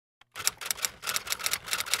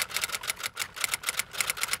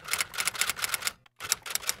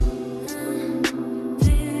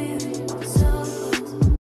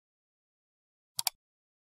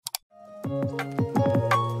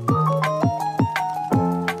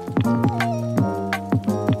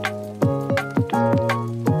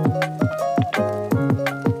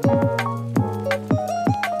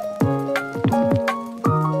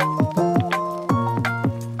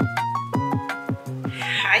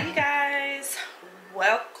Hi you guys,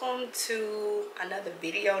 welcome to another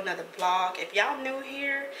video, another vlog. If y'all new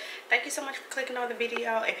here, thank you so much for clicking on the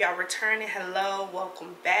video. If y'all returning, hello,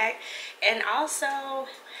 welcome back. And also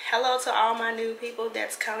hello to all my new people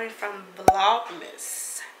that's coming from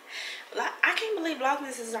Vlogmas. I can't believe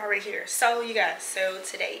Vlogmas is already here. So you guys, so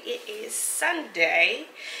today it is Sunday,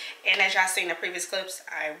 and as y'all seen in the previous clips,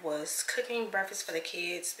 I was cooking breakfast for the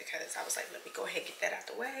kids because I was like, let me go ahead and get that out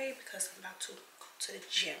the way because I'm about to go to the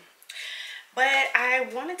gym. But I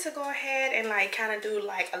wanted to go ahead and like kind of do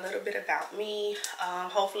like a little bit about me.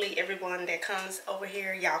 Hopefully everyone that comes over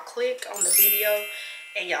here, y'all click on the video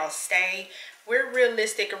and y'all stay. We're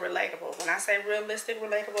realistic and relatable. When I say realistic,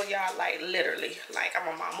 relatable, y'all, like literally, like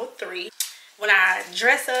I'm a mom of 3. When I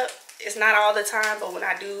dress up, it's not all the time, but when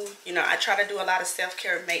I do, you know, I try to do a lot of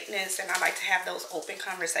self-care maintenance, and I like to have those open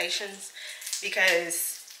conversations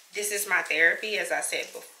because this is my therapy, as I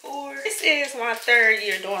said before. This is my 3rd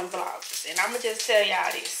year doing vlogs, and I'm gonna just tell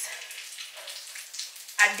y'all this.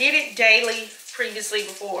 I did it daily previously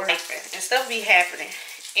before, and stuff be happening.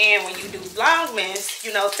 And when you do Vlogmas,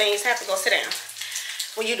 you know, things have to go sit down.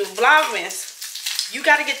 When you do Vlogmas, you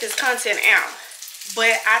got to get this content out.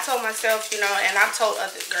 But I told myself, you know, and I've told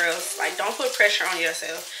other girls, like, don't put pressure on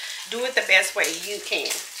yourself. Do it the best way you can.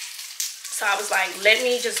 So I was like, let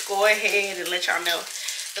me just go ahead and let y'all know.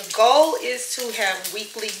 The goal is to have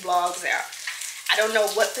weekly vlogs out. I don't know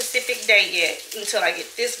what specific day yet until I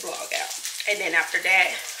get this vlog out. And then after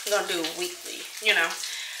that, I'm going to do weekly, you know.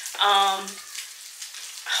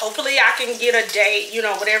 Hopefully I can get a day, you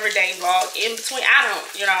know, whatever day vlog in between. I don't,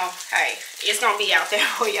 you know, hey, it's going to be out there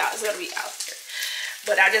for y'all. It's going to be out there.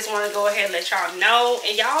 But I just want to go ahead and let y'all know.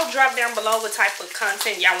 And y'all drop down below what type of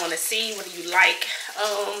content y'all want to see. What do you like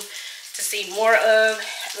to see more of?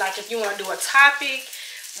 Like if you want to do a topic,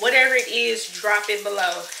 whatever it is, drop it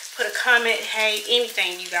below. Put a comment, hey,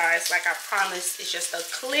 anything, you guys. Like I promise, it's just a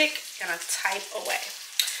click and a type away.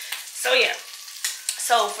 So yeah.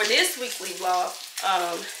 So for this weekly vlog,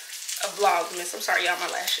 a Vlogmas, I'm sorry y'all, my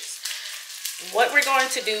lashes. What we're going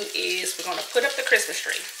to do is we're going to put up the Christmas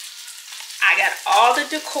tree. I got all the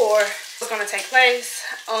decor that's going to take place.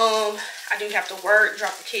 I do have to work,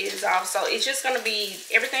 drop the kids off, so it's just going to be,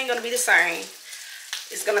 everything going to be the same.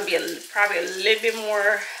 It's going to be probably a little bit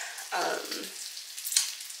more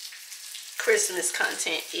Christmas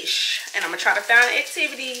content-ish, and I'm gonna try to find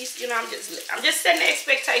activities. You know, I'm just setting the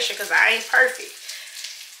expectation because I ain't perfect.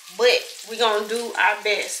 But we're going to do our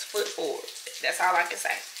best foot forward. That's all I can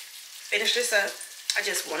say. Finish this up. I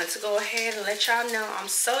just wanted to go ahead and let y'all know I'm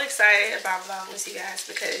so excited about Vlogmas, you guys,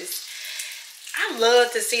 because I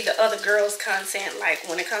love to see the other girls' content. Like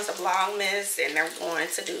when it comes to Vlogmas and they're going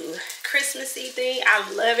to do Christmassy thing, I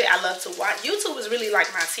love it. I love to watch. YouTube is really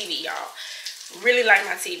like my TV, y'all. Really like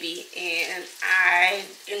my TV, and I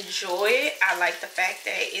enjoy it. I like the fact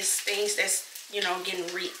that it's things that's, you know,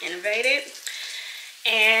 getting re-innovated.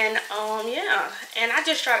 And yeah, and I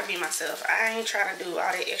just try to be myself. I ain't trying to do all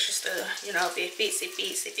that extra stuff. You know, if it fits, it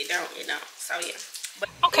fits. If it don't, it don't. So yeah. But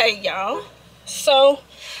okay, y'all, so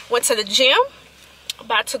went to the gym,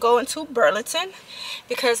 about to go into Burlington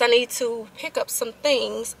because I need to pick up some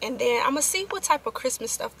things, and then I'm gonna see what type of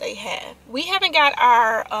Christmas stuff they have. We haven't got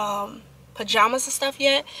our pajamas and stuff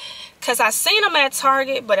yet because I seen them at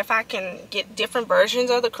Target, but if I can get different versions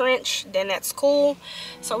of the Grinch, then that's cool.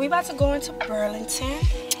 So we about to go into Burlington.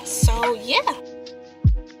 So yeah.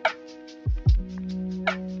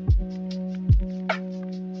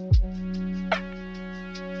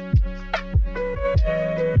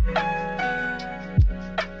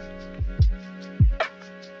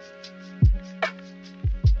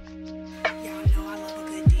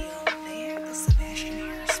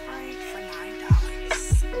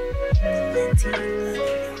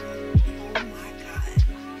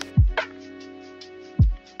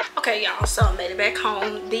 Okay, y'all, so I made it back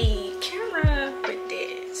home. The camera went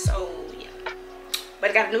dead, so yeah,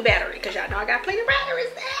 but I got a new battery because y'all know I got plenty of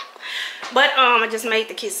batteries there. But I just made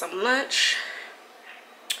the kids some lunch,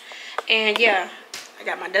 and yeah, I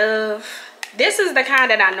got my Dove. This is the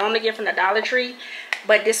kind that I normally get from the Dollar Tree,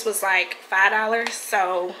 but this was like $5,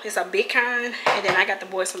 so it's a big kind. And then I got the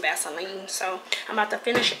boys some Vaseline. So I'm about to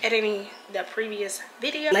finish editing the previous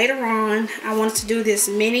video. Later on, I wanted to do this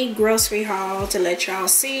mini grocery haul to let y'all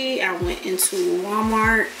see. I went into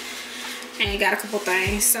Walmart and got a couple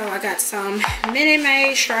things. So I got some Minute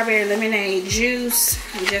Maid strawberry lemonade juice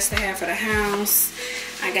just to have for the house.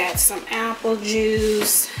 I got some apple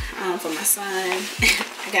juice for my son.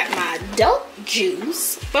 I got my adult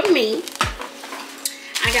juice for me.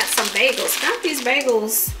 I got some bagels. Got these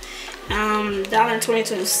bagels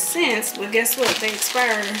 $1.22, but guess what? They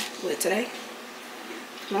expire with today.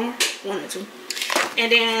 more, 1 or 2.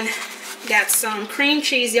 And then got some cream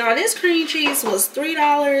cheese, y'all. This cream cheese was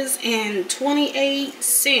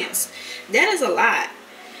 $3.28. That is a lot.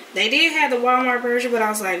 They did have the Walmart version, but I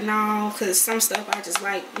was like, no, because some stuff I just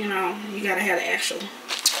like, you know, you gotta have the actual.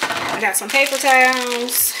 I got some paper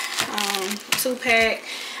towels, 2-pack.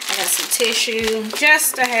 I got some tissue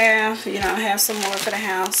just to have, you know, have some more for the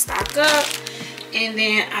house, stock up. And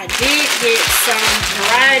then I did get some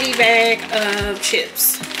variety bag of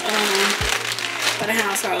chips for the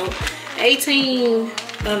household. 18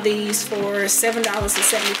 of these for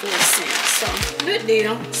 $7.74. So good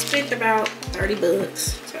deal. Spent about 30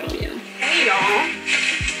 bucks. So yeah. Hey y'all.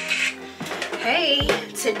 Hey,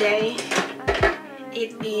 today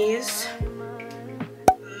it is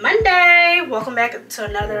Monday. Welcome back to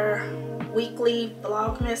another weekly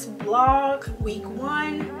Vlogmas vlog, week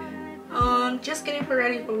 1. Just getting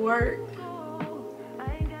ready for work.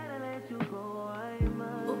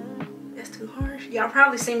 Ooh, that's too harsh. Y'all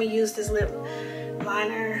probably seen me use this lip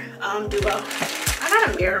liner duo. I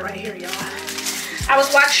got a mirror right here, y'all. I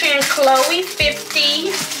was watching Chloe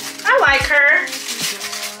 50. I like her.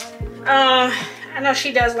 I know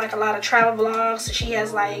she does like a lot of travel vlogs. So she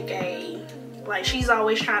has like she's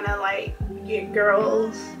always trying to like get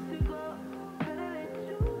girls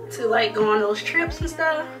to like go on those trips and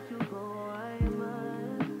stuff.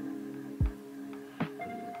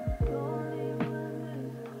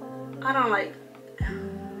 I don't like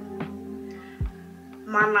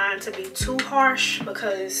my line to be too harsh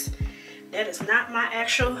because that is not my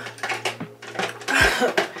actual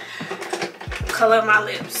color of my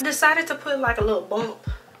lips. I decided to put like a little bump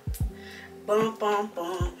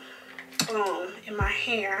in my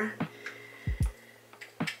hair.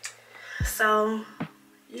 So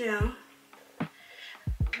yeah,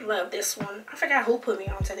 love this one. I forgot who put me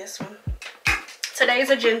onto this one. Today's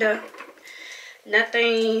agenda: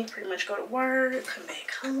 nothing, pretty much go to work, come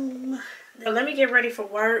back home. So let me get ready for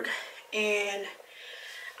work and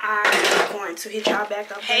I'm going to hit y'all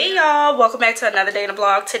back up. Hey y'all, welcome back to another day in the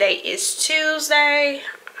vlog. Today is Tuesday.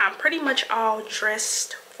 I'm pretty much all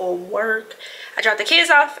dressed for work. I dropped the kids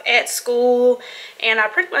off at school and I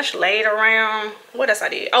pretty much laid around. What else I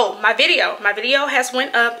did? Oh, my video has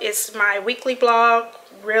went up. It's my weekly vlog,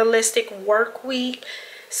 realistic work week.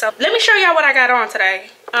 So let me show y'all what I got on today,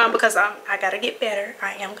 because I gotta get better.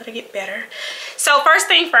 I am gonna get better. So first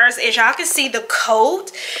thing first is y'all can see the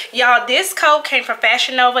coat. Y'all, this coat came from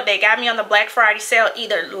Fashion Nova. They got me on the Black Friday sale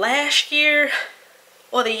either last year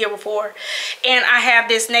or the year before. And I have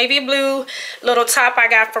this navy blue little top I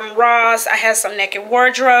got from Ross. I have some naked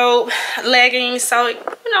wardrobe, leggings, so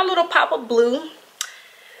you know, a little pop of blue.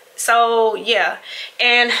 So yeah,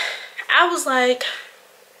 and I was like,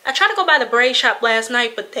 I tried to go by the braid shop last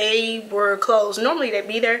night, but they were closed. Normally they'd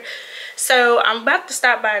be there. So I'm about to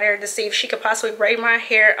stop by there to see if she could possibly braid my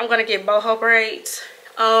hair. I'm gonna get boho braids.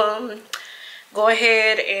 Go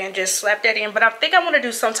ahead and just slap that in. But I think I want to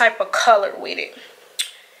do some type of color with it.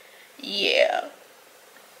 Yeah.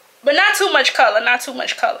 But not too much color, not too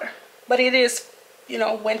much color. But it is, you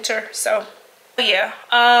know, winter, so yeah.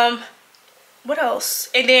 What else?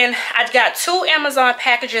 And then I've got 2 Amazon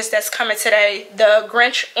packages that's coming today. The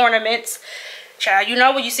Grinch ornaments. Child, you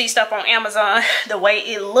know when you see stuff on Amazon, the way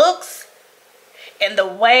it looks and the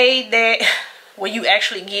way that when you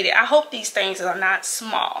actually get it. I hope these things are not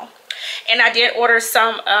small. And I did order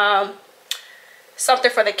some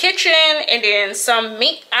something for the kitchen and then some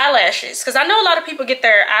mink eyelashes. Because I know a lot of people get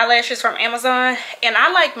their eyelashes from Amazon. And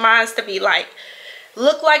I like mine to be like,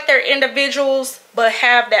 look like they're individuals but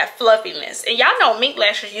have that fluffiness. And y'all know mink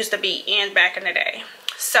lashes used to be in back in the day.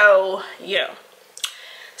 So yeah,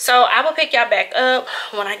 so I will pick y'all back up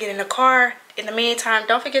when I get in the car. In the meantime,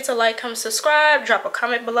 don't forget to like, comment, subscribe, drop a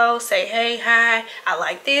comment below, say hey, hi, I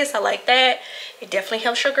like this, I like that. It definitely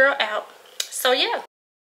helps your girl out. So yeah.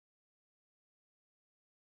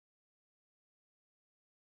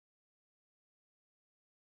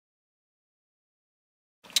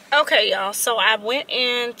 Okay y'all, so I went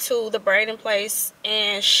into the braiding place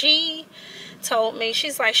and she told me,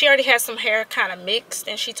 she's like, she already has some hair kind of mixed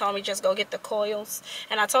and she told me just go get the coils,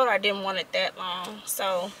 and I told her I didn't want it that long.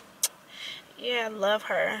 So yeah, I love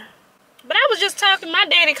her. But I was just talking, my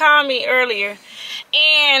daddy called me earlier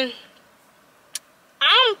and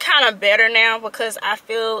I'm kind of better now because I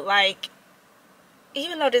feel like,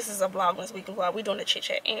 even though this is a Vlogmas weekly vlog, we doing a chit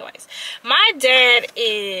chat anyways. My dad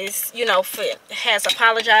is, you know, has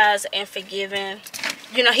apologized and forgiven.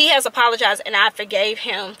 You know, he has apologized and I forgave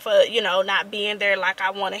him for, you know, not being there like I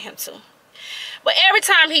wanted him to. But every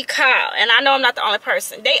time he called, and I know I'm not the only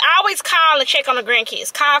person, they always call and check on the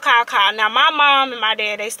grandkids. Call. Now, my mom and my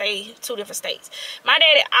dad, they stay 2 different states. My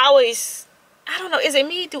daddy always, I don't know, is it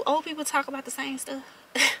me? Do old people talk about the same stuff?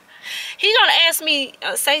 He gonna ask me,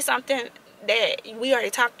 say something that we already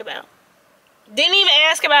talked about. Didn't even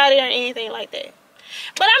ask about it or anything like that.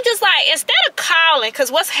 But I'm just like, instead of calling,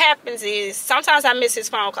 because what happens is, sometimes I miss his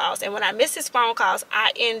phone calls. And when I miss his phone calls,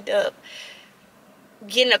 I end up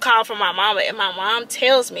getting a call from my mama, and my mom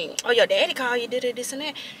tells me, oh, your daddy called you, did it, this and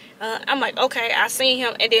that. I'm like, okay, I seen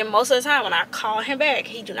him. And then most of the time when I call him back,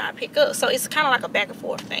 he do not pick up. So it's kind of like a back and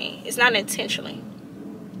forth thing. It's not intentionally.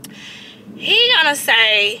 He gonna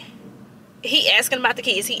say, he asking about the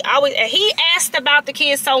kids. He asked about the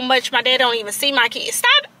kids so much, my dad don't even see my kids.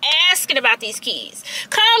 Stop asking about these kids.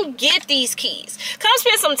 Come get these kids. Come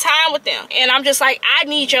spend some time with them. And I'm just like, I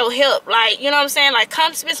need your help. Like, you know what I'm saying? Like,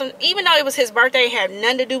 come spend some, even though it was his birthday, it had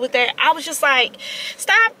nothing to do with that. I was just like,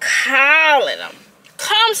 stop calling him.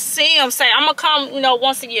 Come see him. Say, I'm gonna come, you know,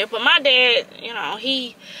 once a year. But my dad, you know,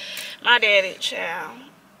 my daddy, child.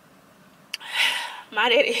 My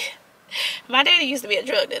daddy used to be a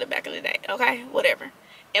drug dealer back in the day, okay? Whatever.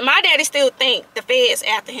 And my daddy still think the feds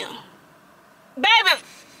after him. Baby.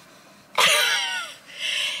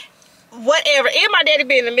 Whatever. And my daddy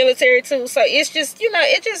been in the military too. So it's just, you know,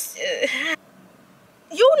 it just...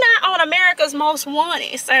 you not on America's Most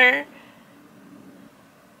Wanted, sir.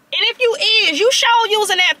 And if you is, you sure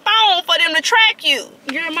using that phone for them to track you.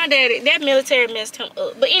 You're my daddy. That military messed him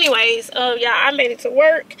up. But anyways, y'all, I made it to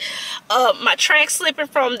work. My track slipping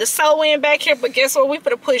from the sew-in back here. But guess what? We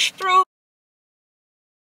put a push through.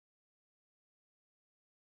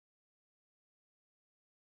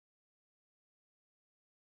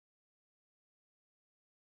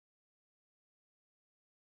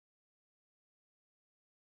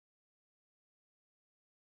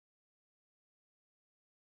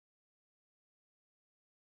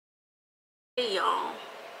 Hey, y'all.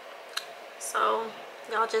 So,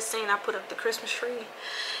 y'all just seen I put up the Christmas tree.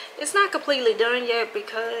 It's not completely done yet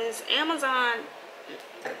because Amazon,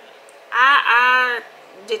 I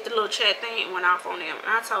did the little chat thing and went off on them.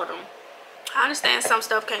 I told them, I understand some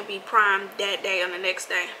stuff can't be primed that day or the next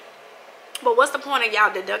day. But what's the point of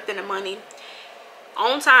y'all deducting the money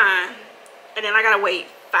on time and then I gotta wait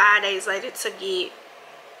 5 days later to get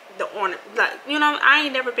the ornament? Like, you know, I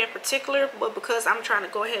ain't never been particular, but because I'm trying to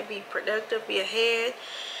go ahead and be productive, be ahead,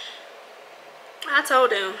 I told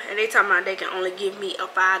them, and they told me they can only give me a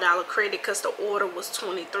 $5 credit because the order was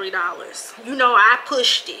 $23. You know, I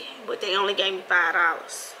pushed it, but they only gave me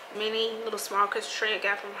 $5. Mini little small Christmas tree I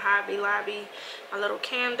got from Hobby Lobby. My little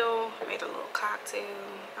candle, made a little cocktail.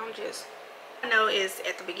 I know is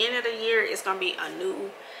at the beginning of the year it's gonna be a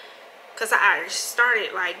new, because I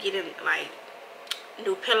started like getting like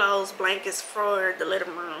new pillows, blankets for the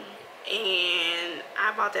living room, and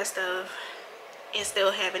I bought that stuff and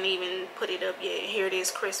still haven't even put it up yet. Here it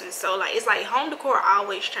is, Christmas. So like, it's like home decor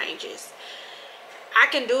always changes. I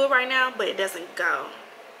can do it right now, but it doesn't go.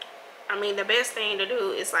 I mean, the best thing to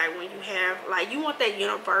do is like when you have, like, you want that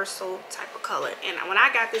universal type of color. And when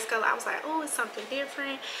I got this color, I was like, oh, it's something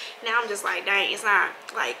different. Now I'm just like, dang, it's not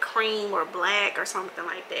like cream or black or something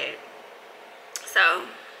like that. So,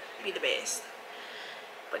 be the best.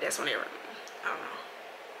 But that's whenever, I don't know.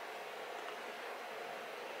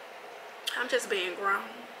 I'm just being grown.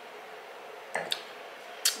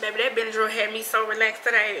 Baby, that Benadryl had me so relaxed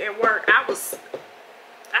today at work. I was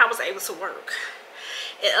able to work.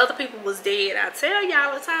 And other people was dead. I tell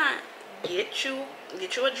y'all all the time, get you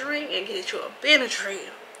a drink and get you a Benadryl.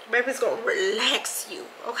 Baby, it's gonna relax you,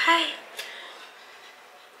 okay?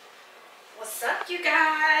 What's up, you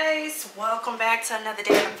guys? Welcome back to another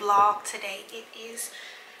day of the vlog. Today it is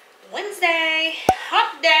Wednesday,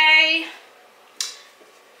 hump day.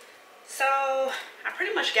 So I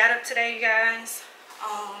pretty much got up today, you guys.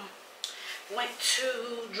 Went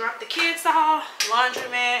to drop the kids off,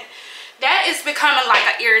 laundromat. That is becoming like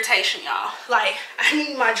an irritation, y'all. Like, I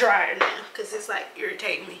need my dryer now because it's like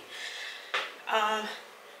irritating me. I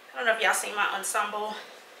don't know if y'all seen my ensemble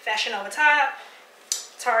fashion over top,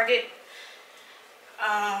 Target,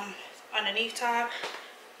 underneath top,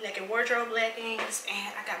 naked wardrobe leggings,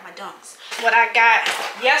 and I got my dunks. What I got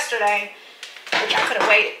yesterday, which I could have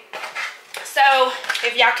waited. So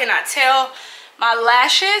if y'all cannot tell, my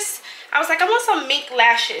lashes, I was like, I want some mink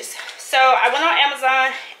lashes. So I went on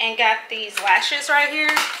Amazon and got these lashes right here.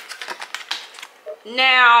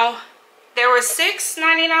 Now, they were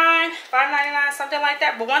 $6.99, $5.99, something like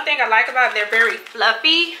that. But one thing I like about it, they're very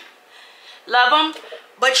fluffy. Love them.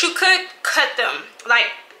 But you could cut them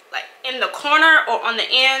like in the corner or on the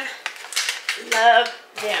end. Love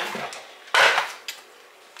them.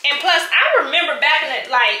 And plus, I remember back in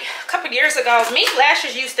it, like a couple years ago, mink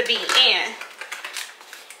lashes used to be in,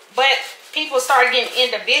 but people started getting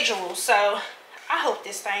individual. So I hope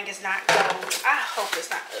this thing is not gold. I hope it's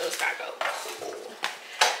not gold. Cool.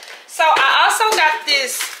 So I also got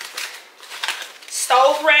this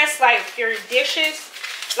stove rest, like your dishes,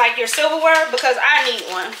 like your silverware, because I need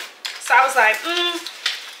one. So I was like,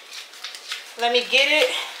 let me get it.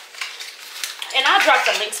 And I'll drop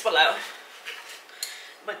the links below.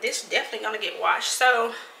 But this is definitely gonna get washed.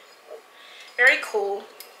 So very cool.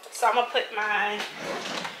 So I'm gonna put my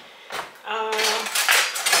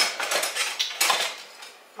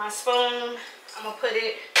my spoon, I'm gonna put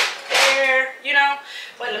it there, you know.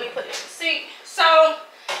 But let me put it in the sink. So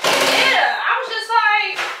yeah, I was just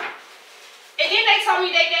like, and then they told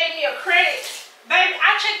me they gave me a credit. Baby,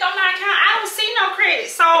 I checked on my account, I don't see no credit.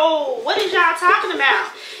 So what is y'all talking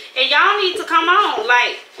about? And y'all need to come on,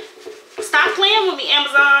 like, stop playing with me,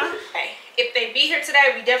 Amazon. Okay, if they be here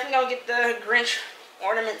today, we definitely gonna get the Grinch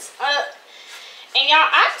ornaments up. And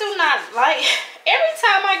y'all, I do not like, every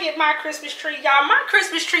time I get my Christmas tree, y'all, my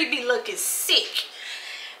Christmas tree be looking sick.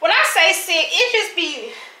 When I say sick, it just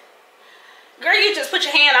be, girl, you just put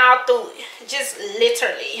your hand all through it, just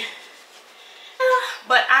literally.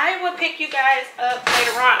 But I will pick you guys up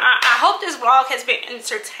later on. I hope this vlog has been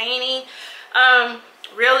entertaining,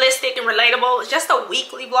 realistic and relatable. It's just a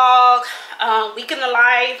weekly vlog, week in the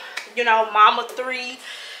life, you know, mama 3.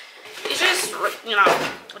 It's just, you know,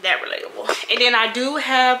 that relatable. And then I do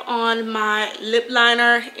have on my lip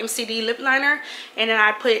liner, MCD lip liner, and then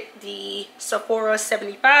I put the Sephora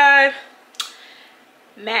 75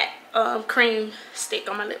 matte cream stick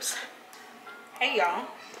on my lips. Hey y'all,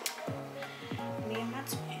 me and my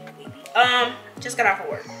twin, just got off of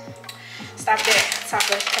work. Stopped at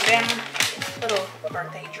Taco Cabana, little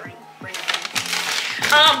birthday drink.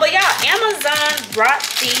 But y'all, Amazon brought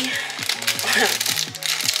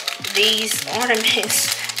these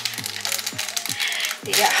ornaments.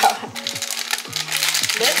 Y'all,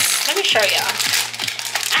 let me show y'all.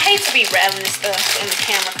 I hate to be rattling this stuff in the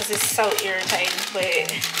camera because it's so irritating, but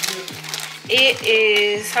it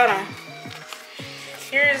is, hold on,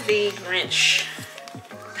 here's the Grinch.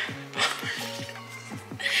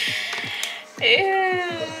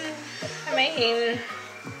 I mean,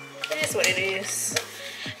 it is what it is.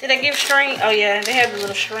 Did they give string? Oh yeah, they have a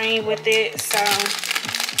little string with it. So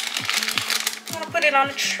I'm gonna put it on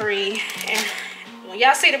the tree. And when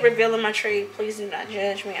y'all see the reveal of my tree, please do not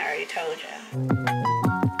judge me. I already told y'all.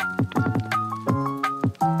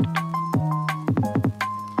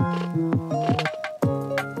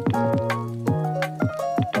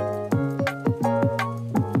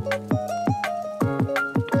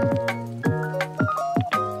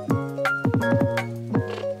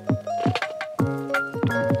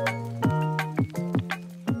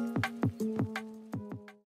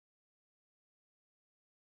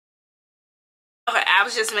 Okay, I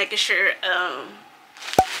was just making sure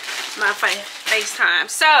my FaceTime.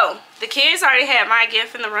 So the kids already had my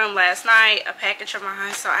gift in the room last night, a package of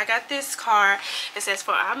mine. So I got this card. It says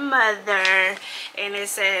for our mother, and it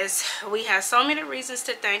says we have so many reasons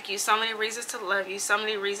to thank you, so many reasons to love you, so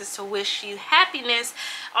many reasons to wish you happiness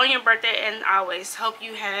on your birthday and always. Hope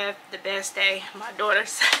you have the best day. My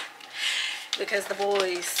daughter's because the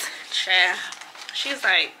boys, child, she's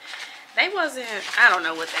like, they wasn't, I don't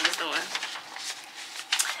know what they was doing.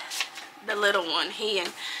 The little one, he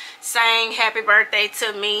sang happy birthday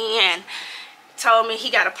to me and told me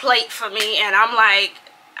he got a plate for me, and I'm like,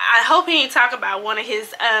 I hope he ain't talk about one of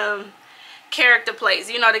his character plates.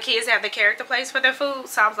 You know, the kids have the character plates for their food.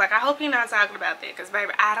 So I was like, I hope he's not talking about that, because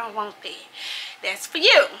baby, I don't want that. That's for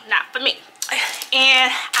you, not for me.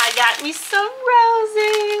 And I got me some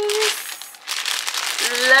roses.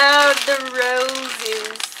 Love the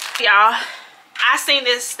roses, y'all. I seen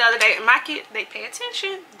this the other day, and my kids, they pay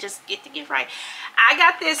attention. Just get the gift right. I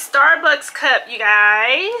got this Starbucks cup, you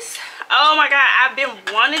guys. Oh my god, I've been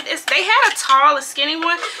wanting this. They had a tall and skinny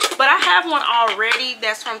one, but I have one already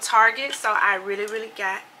that's from Target, so I really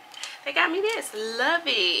got, they got me this. Love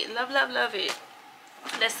it. Love it.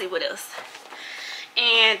 Let's see what else.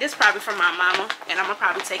 And this is probably from my mama, and I'm gonna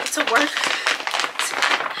probably take it to work.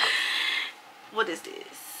 What is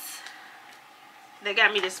this? They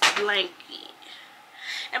got me this blanket.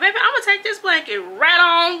 And baby, I'm gonna take this blanket right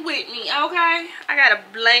on with me, okay? I got a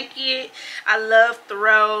blanket. I love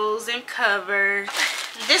throws and covers.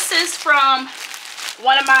 This is from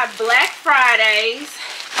one of my Black Fridays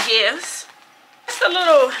gifts. Just a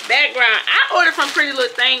little background. I ordered from Pretty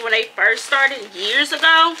Little Thing when they first started years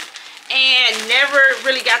ago, and never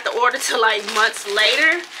really got the order till like months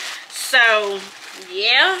later. So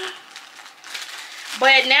yeah,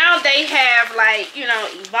 But now they have, like, you know,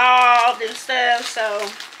 evolved and stuff. So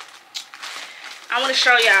I want to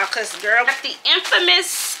show y'all, because girl, got the infamous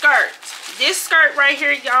skirt. This skirt right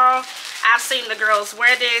here, y'all, I've seen the girls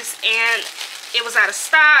wear this and it was out of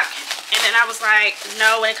stock, and then I was like,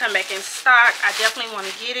 no, when it come back in stock, I definitely want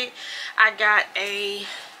to get it. I got a,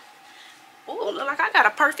 ooh, look like I got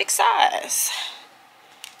a perfect size.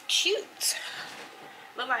 Cute.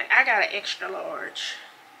 Look like I got an extra large.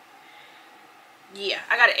 Yeah,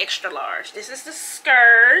 I got an extra large. This is the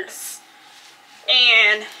skirt,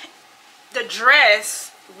 and the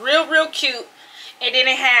dress, real cute. And then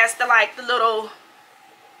it has the, like, the little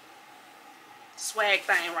swag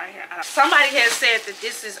thing right here. Somebody has said that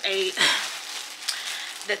this is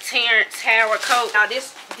the Terrence Howard coat. Now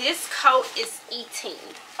this coat is 18,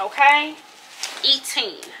 okay?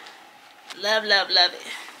 18. Love it.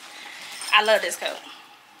 I love this coat.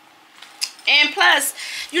 And plus,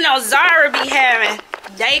 you know, Zara be having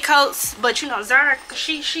day coats, but you know, Zara,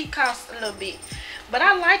 she costs a little bit. But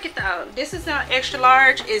I like it though. This is an extra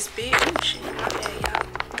large. It's big. Oh shit, my bad,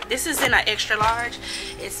 y'all. This is in an extra large.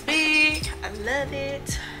 It's big. I love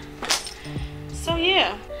it. So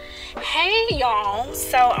yeah. Hey y'all.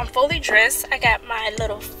 So I'm fully dressed. I got my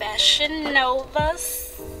little Fashion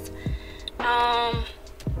Novas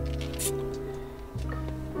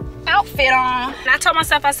outfit on. And I told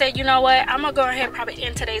myself, I said, you know what, I'm gonna go ahead and probably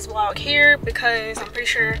end today's vlog here, because I'm pretty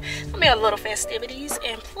sure there'll be a little festivities.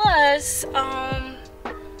 And plus,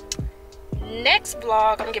 next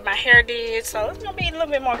vlog I'm gonna get my hair did, so it's gonna be a little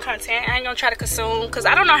bit more content. I ain't gonna try to consume, because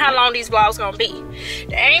I don't know how long these vlogs gonna be.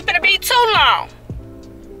 They ain't gonna be too long.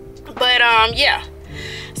 But yeah,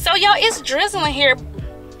 so y'all, it's drizzling here and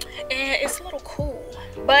it's a little cool.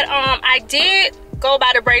 But I did go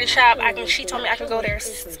by the braiding shop. She told me I can go there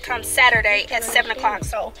come Saturday at 7 o'clock.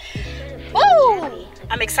 So woo,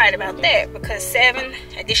 I'm excited about that, because 7,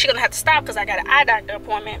 and then she's gonna have to stop because I got an eye doctor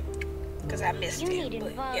appointment because I missed it.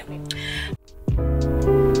 But yeah.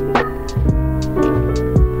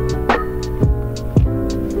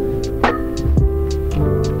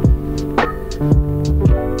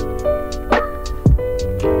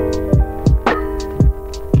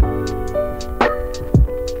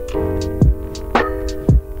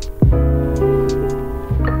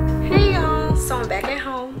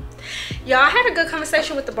 Y'all, I had a good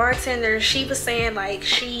conversation with the bartender. She was saying, like,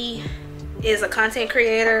 she is a content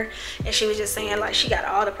creator, and she was just saying, like, she got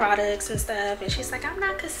all the products and stuff, and she's like, I'm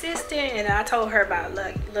not consistent. And I told her about,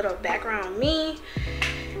 like, little background on me.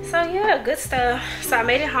 So yeah, good stuff. So I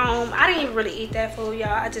made it home. I didn't even really eat that food, y'all.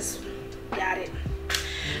 I just got it.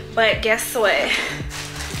 But guess what?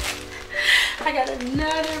 I got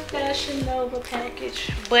another Fashion Nova package,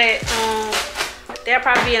 but they'll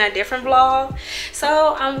probably be in a different vlog.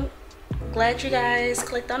 So I'm glad you guys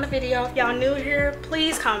clicked on the video. If y'all new here,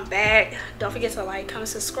 please come back. Don't forget to like, comment,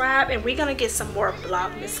 subscribe, and we're gonna get some more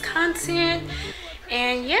Vlogmas content.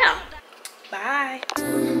 And yeah, bye.